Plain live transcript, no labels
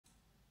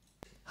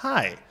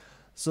Hi!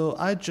 So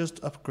I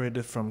just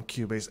upgraded from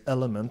Cubase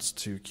Elements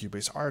to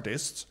Cubase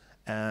Artist,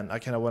 and I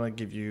kind of want to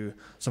give you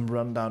some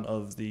rundown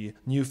of the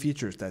new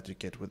features that you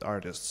get with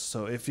Artist.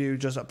 So if you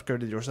just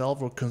upgraded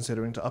yourself or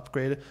considering to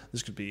upgrade,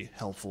 this could be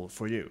helpful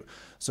for you.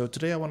 So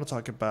today I want to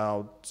talk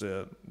about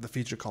the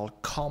feature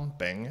called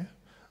comping,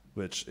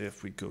 which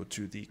if we go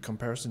to the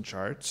comparison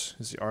chart,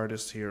 is the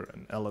Artist here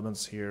and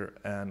Elements here,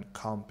 and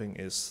comping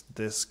is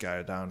this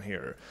guy down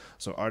here.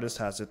 So Artist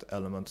has it,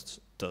 Elements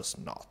does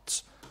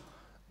not.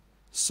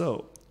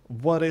 So,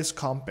 what is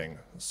comping?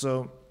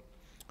 So,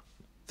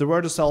 the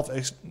word itself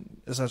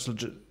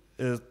essentially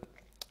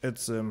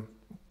it's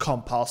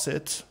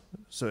composite.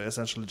 So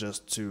essentially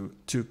just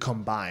to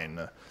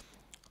combine,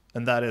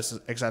 and that is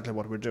exactly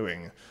what we're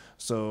doing.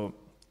 So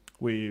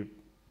we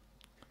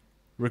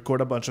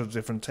record a bunch of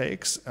different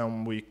takes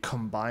and we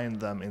combine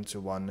them into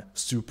one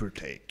super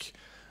take.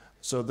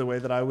 So the way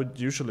that I would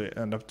usually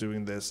end up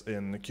doing this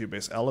in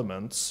Cubase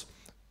Elements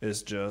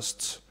is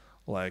just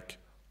like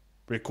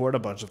record a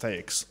bunch of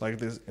takes. Like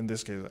this, in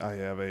this case, I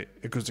have a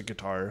acoustic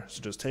guitar,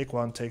 so just take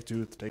one, take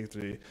two, take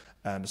three,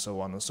 and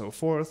so on and so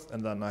forth.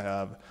 And then I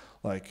have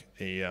like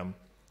a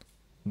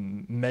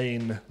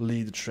main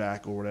lead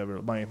track or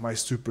whatever, my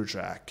super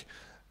track,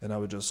 and I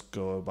would just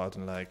go about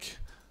and like,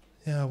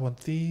 yeah, I want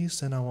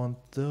these, and I want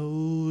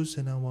those,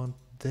 and I want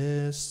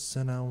this,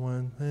 and I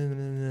want,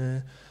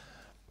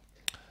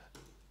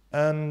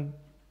 and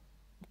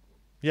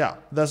yeah,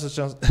 that's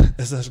just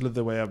essentially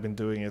the way I've been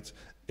doing it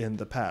in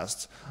the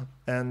past.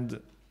 And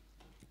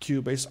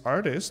Cubase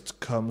Artist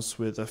comes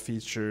with a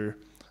feature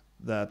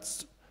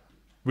that's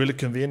really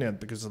convenient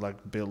because it's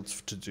like built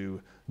to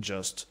do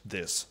just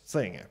this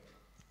thing.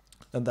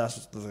 And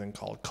that's the thing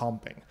called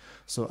comping.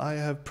 So I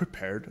have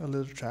prepared a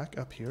little track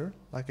up here,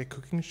 like a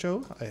cooking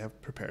show I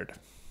have prepared.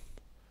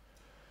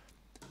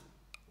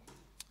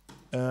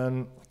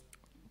 And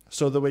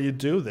so the way you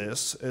do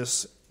this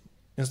is,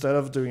 instead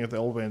of doing it the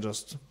old way and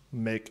just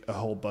make a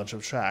whole bunch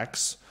of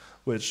tracks,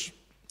 which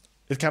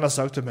it kind of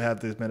sucked to have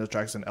these many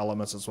tracks in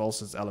Elements as well,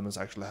 since Elements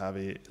actually have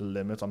a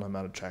limit on the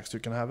amount of tracks you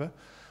can have.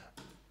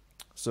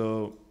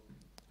 So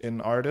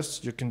in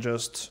Artist, you can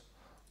just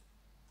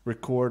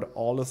record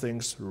all the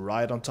things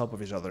right on top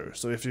of each other.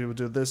 So if you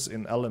do this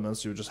in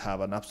Elements, you just have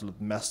an absolute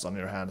mess on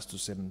your hands to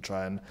sit and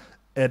try and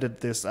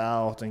edit this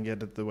out and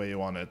get it the way you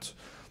want it.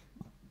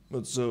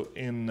 But so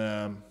in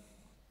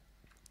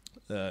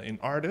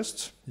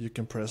Artist, you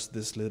can press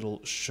this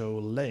little show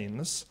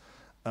lanes,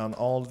 and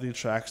all the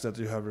tracks that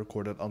you have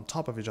recorded on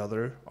top of each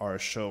other are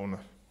shown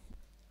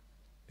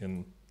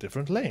in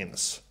different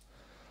lanes.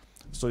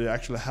 So you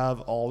actually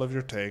have all of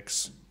your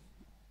takes,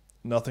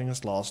 nothing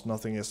is lost,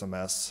 nothing is a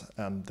mess,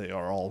 and they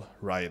are all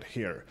right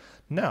here.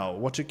 Now,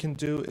 what you can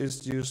do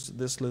is use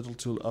this little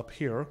tool up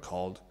here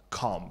called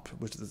comp,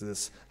 which is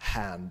this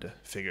hand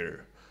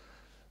figure.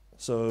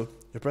 So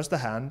you press the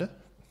hand.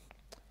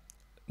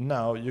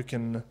 Now you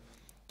can,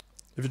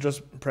 if you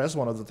just press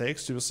one of the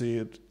takes, you will see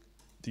it,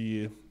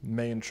 the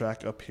main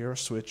track up here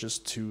switches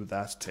to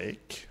that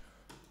take.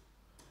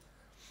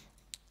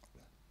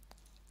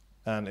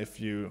 And if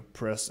you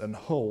press and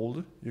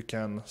hold, you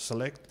can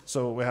select.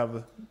 So we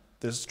have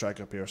this track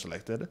up here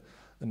selected.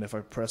 And if I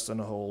press and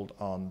hold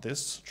on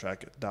this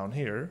track down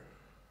here,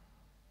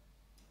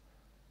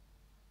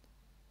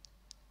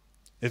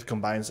 it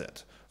combines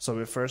it. So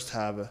we first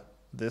have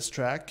this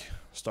track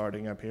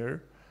starting up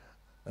here,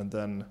 and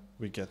then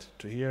we get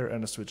to here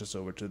and it switches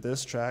over to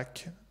this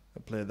track. I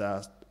play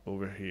that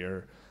over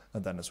here,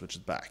 and then it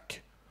switches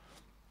back.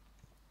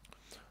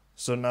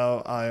 So now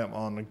I am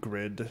on a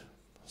grid,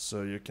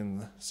 so you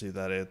can see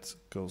that it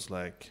goes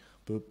like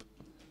boop.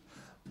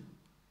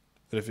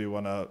 But if you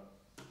want to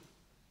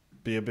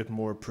be a bit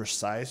more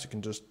precise, you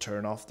can just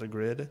turn off the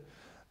grid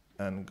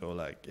and go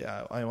like,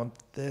 yeah, I want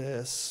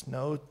this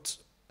note,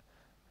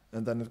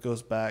 and then it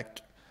goes back.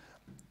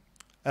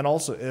 And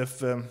also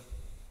if you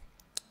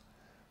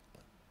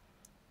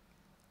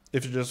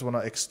just want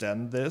to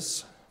extend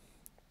this,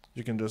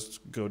 you can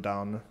just go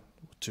down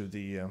to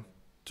the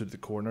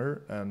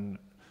corner and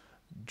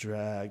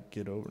drag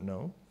it over.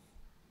 No,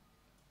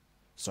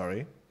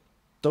 sorry,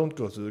 don't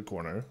go to the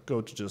corner. Go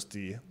to just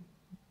the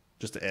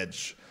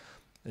edge,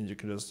 and you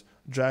can just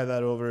drag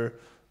that over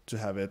to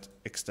have it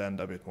extend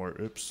a bit more.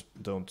 Oops,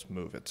 don't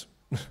move it.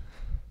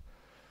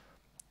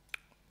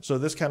 So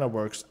this kind of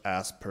works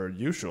as per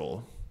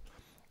usual.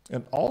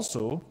 And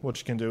also, what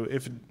you can do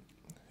if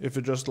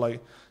you just like,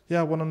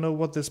 yeah, I want to know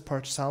what this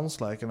part sounds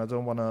like, and I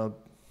don't want to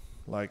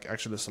like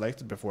actually select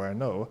it before I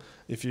know.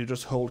 If you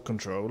just hold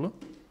Control,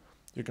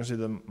 you can see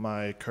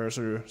my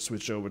cursor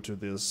switch over to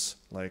this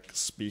like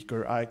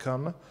speaker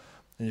icon,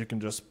 and you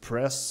can just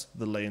press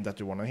the lane that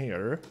you want to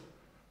hear,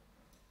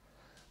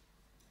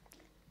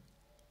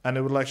 and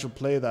it will actually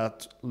play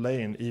that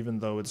lane even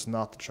though it's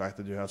not the track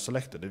that you have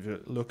selected. If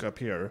you look up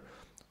here,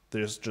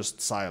 there's just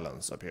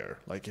silence up here.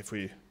 Like if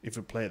we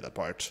play that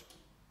part,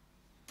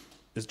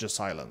 it's just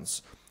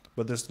silence.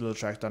 But this little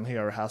track down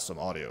here has some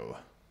audio.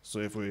 So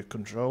if we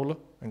Control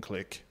and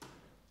click,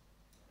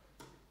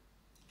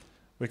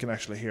 we can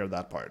actually hear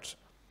that part.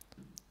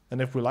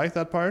 And if we like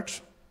that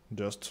part,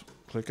 just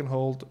click and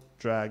hold,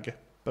 drag,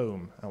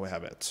 boom, and we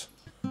have it.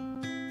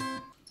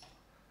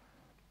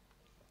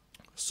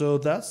 So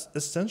that's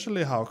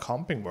essentially how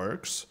comping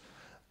works.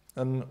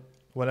 And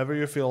whenever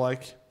you feel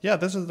like, yeah,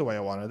 this is the way I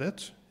wanted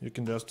it, you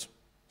can just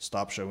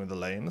stop showing the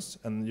lanes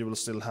and you will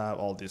still have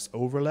all these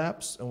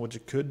overlaps. And what you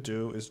could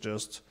do is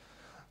just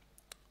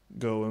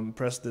go and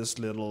press this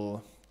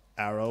little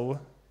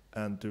arrow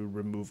and do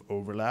remove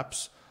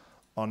overlaps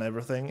on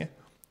everything.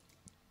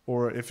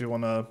 Or if you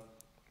want to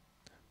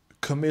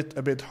commit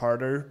a bit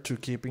harder to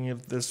keeping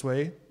it this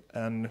way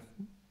and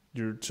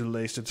you're too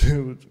lazy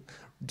to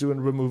do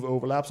and remove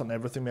overlaps on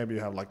everything, maybe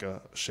you have like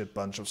a shit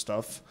bunch of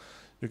stuff,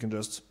 you can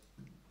just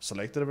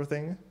select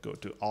everything, go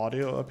to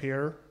audio up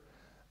here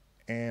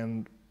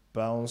and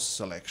bounce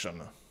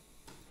selection.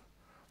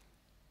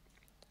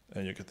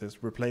 And you get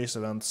this replace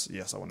events.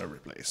 Yes, I want to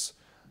replace.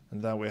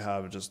 And then we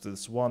have just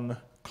this one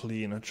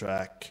clean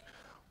track,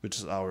 which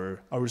is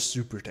our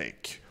super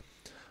take.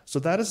 So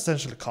that is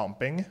essentially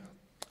comping.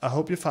 I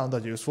hope you found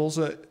that useful.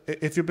 So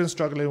if you've been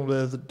struggling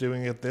with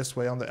doing it this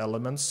way on the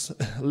Elements,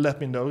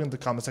 let me know in the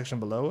comment section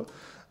below,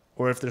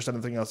 or if there's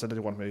anything else that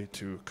you want me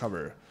to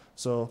cover.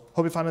 So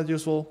hope you found it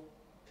useful.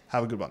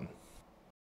 Have a good one.